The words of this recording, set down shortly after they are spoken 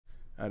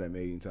I had an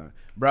amazing time,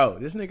 bro.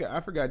 This nigga, I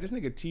forgot. This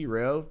nigga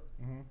T-Rells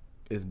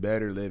is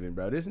better living,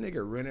 bro. This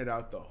nigga rented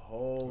out the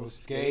whole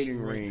skating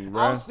ring,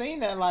 bro. I've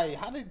seen that. Like,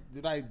 how did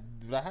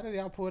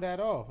y'all pull that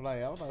off?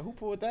 Like, I was like, who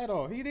pulled that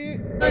off? He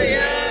did.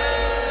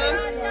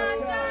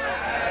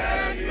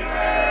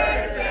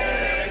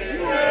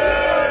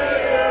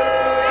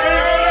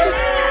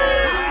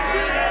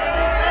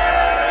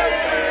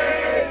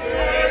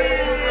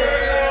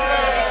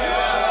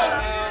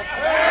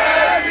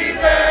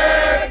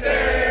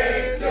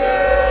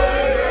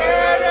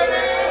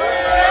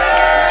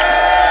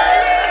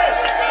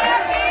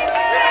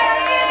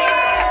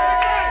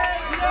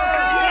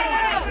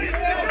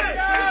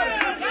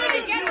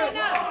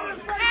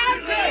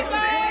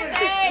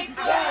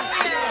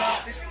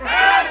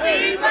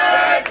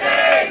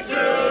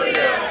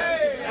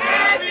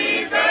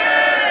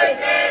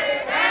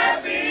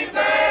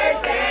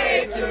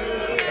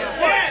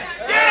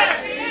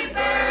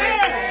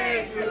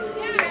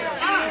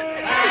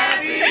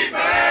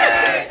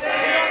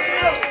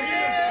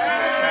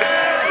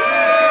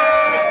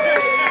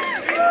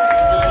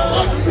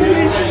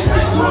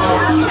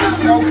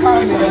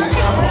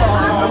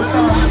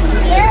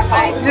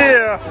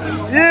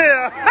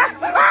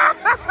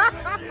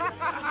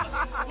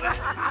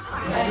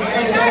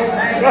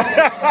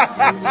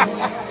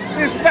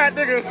 These fat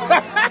niggas.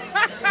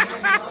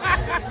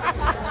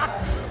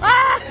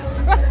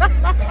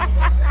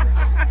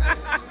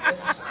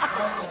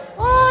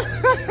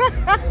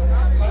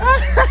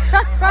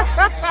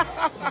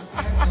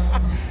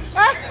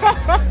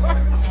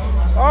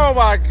 Oh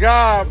my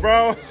God,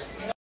 bro.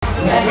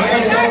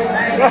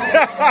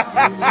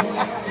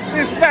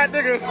 These fat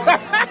niggas.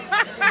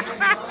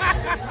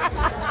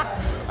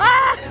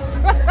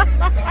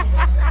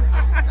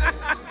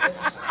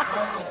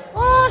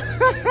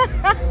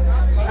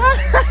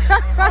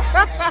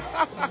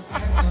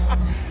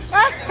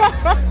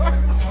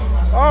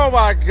 Oh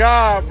my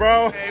God,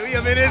 bro. Hey, we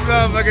up in this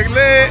motherfucker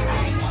lit.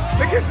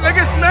 Look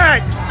at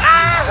Snack.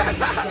 Ah!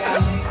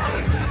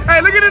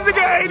 Hey, look at this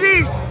nigga AD.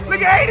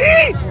 Look at AD.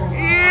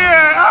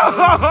 Yeah.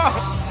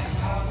 Oh.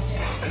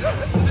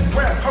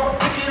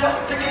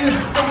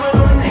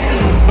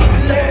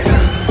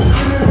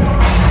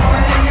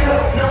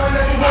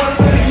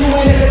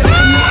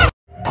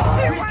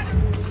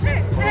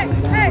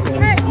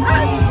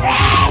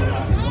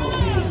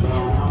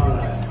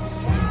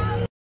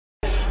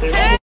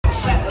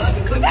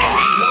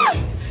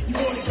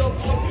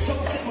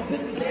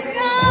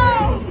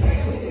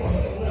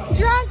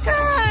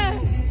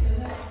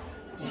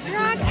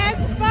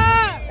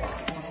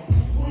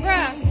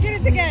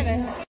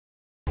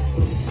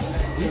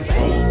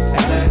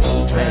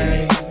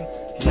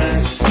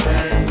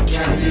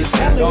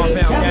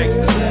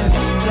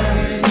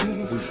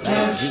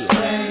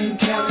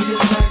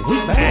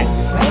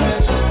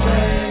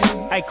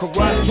 Hey, corrupt,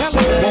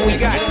 what we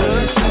got,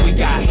 cuz? We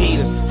got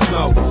heaters,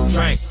 smoke,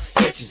 drink,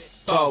 bitches,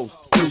 foes,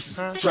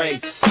 deuces,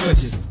 trays,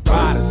 switches,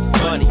 riders,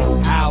 money,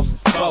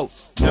 houses,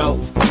 boats,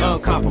 notes,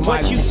 uncompromised.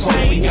 What you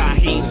say? We got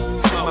heaters,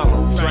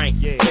 smoke, drink,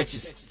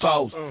 bitches,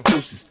 foes,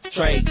 deuces,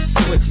 trays,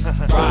 switches,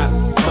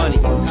 riders, money,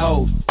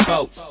 hoes,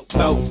 boats,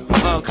 notes,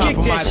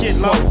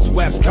 uncompromised. Boats,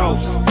 West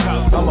Coast.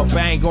 I'm a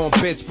bang on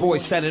bitch, boy,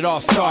 set it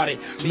all started.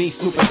 Me,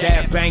 Snoop and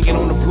Dad banging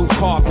on the blue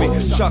carpet.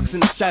 Chucks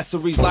and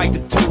accessories like the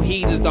two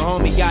heaters the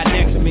homie got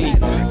next to me.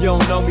 You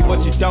don't know me,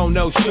 but you don't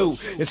know shoot.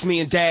 It's me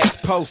and Dad's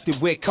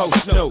posted with Coach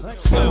Snoop.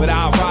 But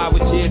I'll ride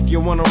with you if you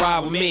wanna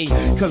ride with me.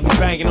 Cause we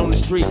banging on the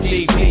streets,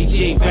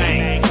 DPG,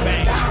 bang,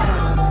 bang.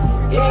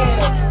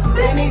 Yeah,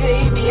 they need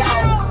to eat me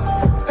out.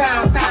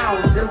 Pound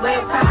town, just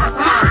let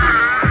pound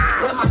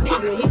town. Let my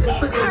nigga, he just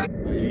took it.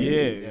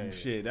 Yeah,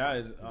 shit, that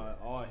is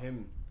all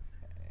him.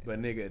 But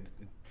nigga,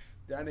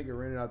 that nigga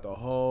rented out the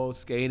whole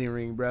skating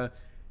ring, bro,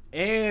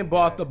 and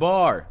bought the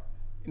bar.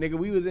 Nigga,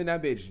 we was in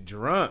that bitch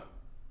drunk.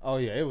 Oh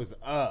yeah, it was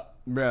up,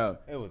 bro.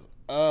 It was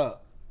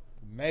up.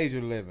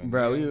 Major living,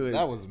 bro.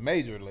 That was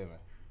major living,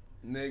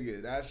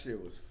 nigga. That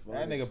shit was fun.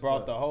 That nigga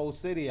brought the whole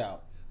city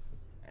out,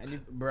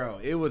 and bro,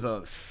 it was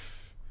a.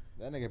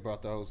 That nigga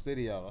brought the whole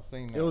city out. I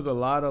seen that. It was a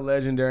lot of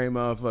legendary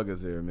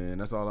motherfuckers here, man.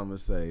 That's all I'm gonna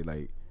say.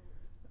 Like,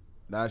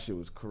 that shit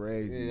was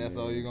crazy. Yeah, that's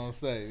man. all you gonna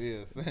say.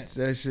 Yes.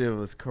 That shit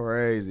was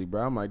crazy,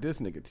 bro. I'm like, this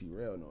nigga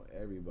T-Rells know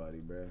everybody,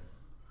 bro.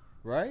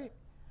 Right?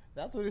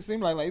 That's what it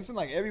seemed like. Like, it seemed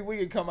like every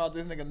week it come out,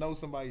 this nigga knows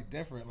somebody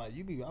different. Like,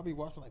 I'll be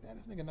watching like that.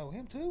 This nigga know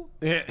him too.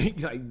 Yeah,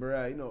 like,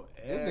 bro, you know,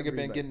 this nigga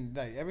been getting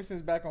like ever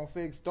since back on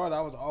Figg started.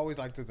 I was always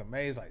like just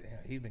amazed. Like,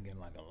 damn, he's been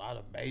getting like a lot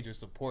of major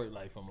support,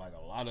 like from like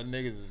a lot of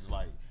niggas. Is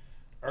like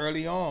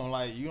early on.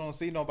 Like, you don't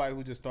see nobody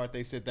who just start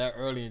their shit that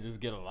early and just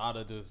get a lot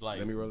of just like.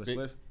 Let me roll the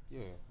spliff.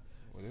 Yeah.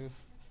 What is?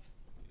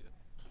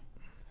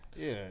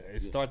 Yeah,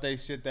 start they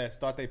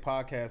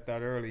podcast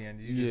out early and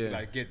you just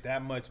like get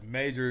that much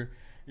major,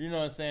 you know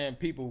what I'm saying,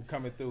 people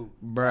coming through.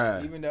 Bruh.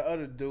 Like, even the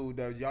other dude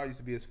that y'all used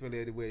to be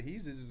affiliated with, he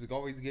used to just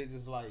always get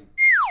just like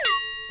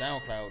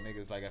SoundCloud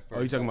niggas like at first.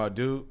 Oh, you talking about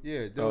dude?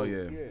 Yeah, dude. Oh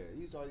yeah. Yeah,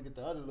 he used to always get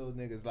the other little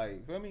niggas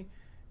like, feel me?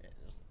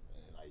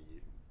 Like,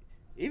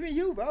 Even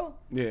you, bro.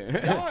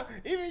 Yeah.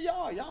 Even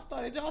y'all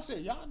started y'all shit.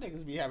 Y'all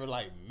niggas be having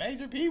like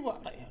major people.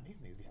 I'm like, damn, these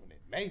niggas be having it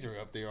major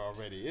up there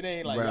already. It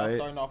ain't like y'all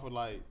starting off with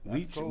like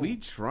we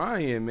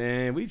trying,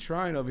 man. We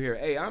trying over here.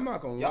 Hey, I'm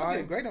not gonna lie. Y'all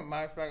did great.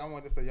 Matter of fact, I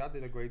wanted to say y'all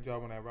did a great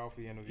job on that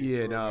Ralphie interview.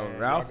 Yeah, no,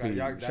 Ralphie.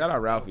 Shout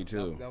out Ralphie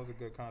too. That was a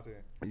good content.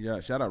 Yeah,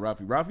 shout out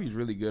Ralphie. Ralphie's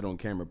really good on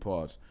camera.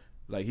 Pause.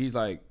 Like he's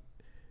like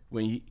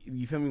when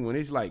you feel me when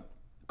it's like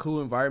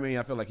cool environment.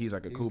 I feel like he's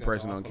like a cool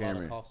person on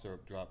camera. Cough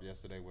syrup dropped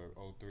yesterday with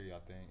 03, I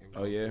think. It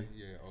was oh yeah,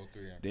 yeah,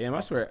 03. Damn,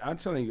 I swear, I'm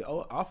telling you,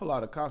 awful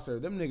lot of cough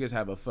syrup. Them niggas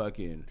have a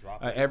fucking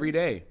every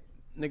day.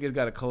 Niggas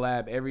got a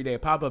collab every day,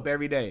 pop up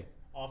every day.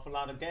 Awful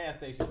lot of gas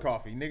station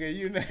coffee, nigga.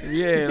 You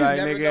like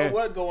never know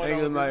what going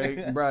on.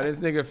 Like, bro, this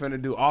nigga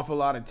finna do awful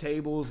lot of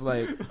tables,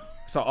 like.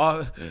 So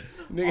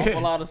nigga,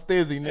 awful lot of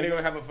stizzy, nigga. They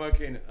gonna have a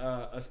fucking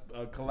a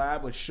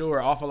collab with Shure,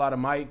 awful lot of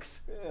mics.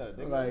 Yeah,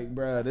 nigga. Like,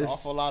 bro, this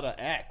awful lot of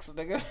acts,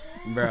 nigga.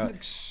 Bro,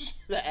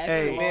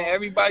 hey man,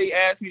 everybody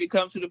asked me to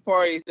come to the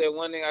party. Said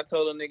one thing, I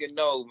told a nigga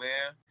no,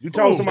 man. You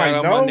told somebody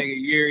no. My nigga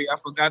Yuriy,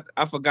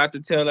 I forgot to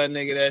tell that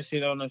nigga that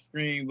shit on the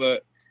stream,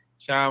 but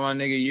shout out my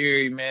nigga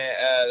Yuriy, man.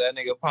 That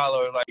nigga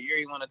Potlord was like,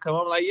 Yuriy want to come?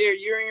 I'm like, yeah,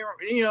 Yuriy,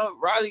 you know,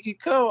 Riley can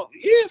come.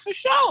 Yeah, for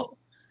sure.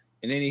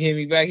 And then he hit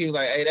me back. He was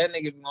like, hey, that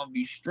nigga gonna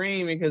be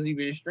streaming because he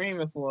been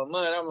streaming for a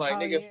month. I'm like,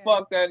 nigga,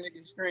 fuck that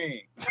nigga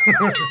stream.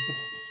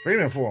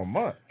 Streaming for a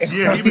month.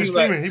 Yeah, he been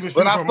streaming. He been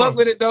streaming but I fuck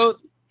with it, though.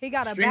 He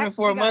got a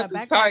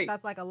backpack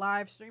that's like a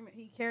live streaming.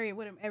 He carry it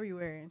with him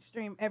everywhere and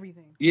stream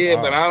everything.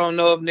 Yeah, but I don't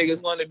know if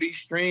niggas want to be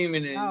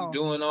streaming and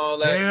doing all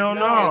that. Hell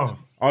no.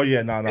 Oh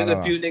yeah, no. There's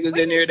a few niggas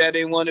in there that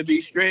didn't want to be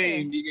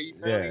streamed.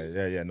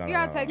 Yeah. No. You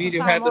gotta take you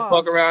some had time to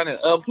fuck around and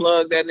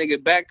unplug that nigga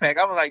backpack.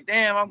 I was like,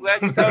 damn, I'm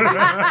glad you told me.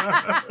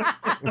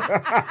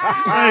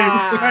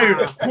 hey,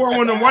 pour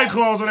one of them White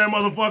Claws on that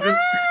motherfucker.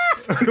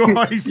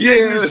 While he's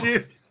skating this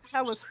shit.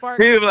 That was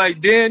sparkling. He was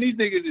like, damn, these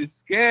niggas is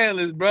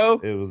scandalous,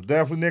 bro. It was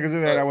definitely niggas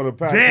in there that would have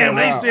packed. Damn,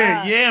 they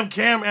said Yam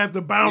Cam at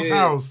the bounce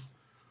house.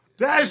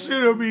 That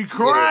shit'll be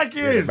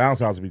cracking. Yeah, the bounce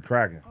house will be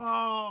cracking.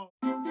 Oh.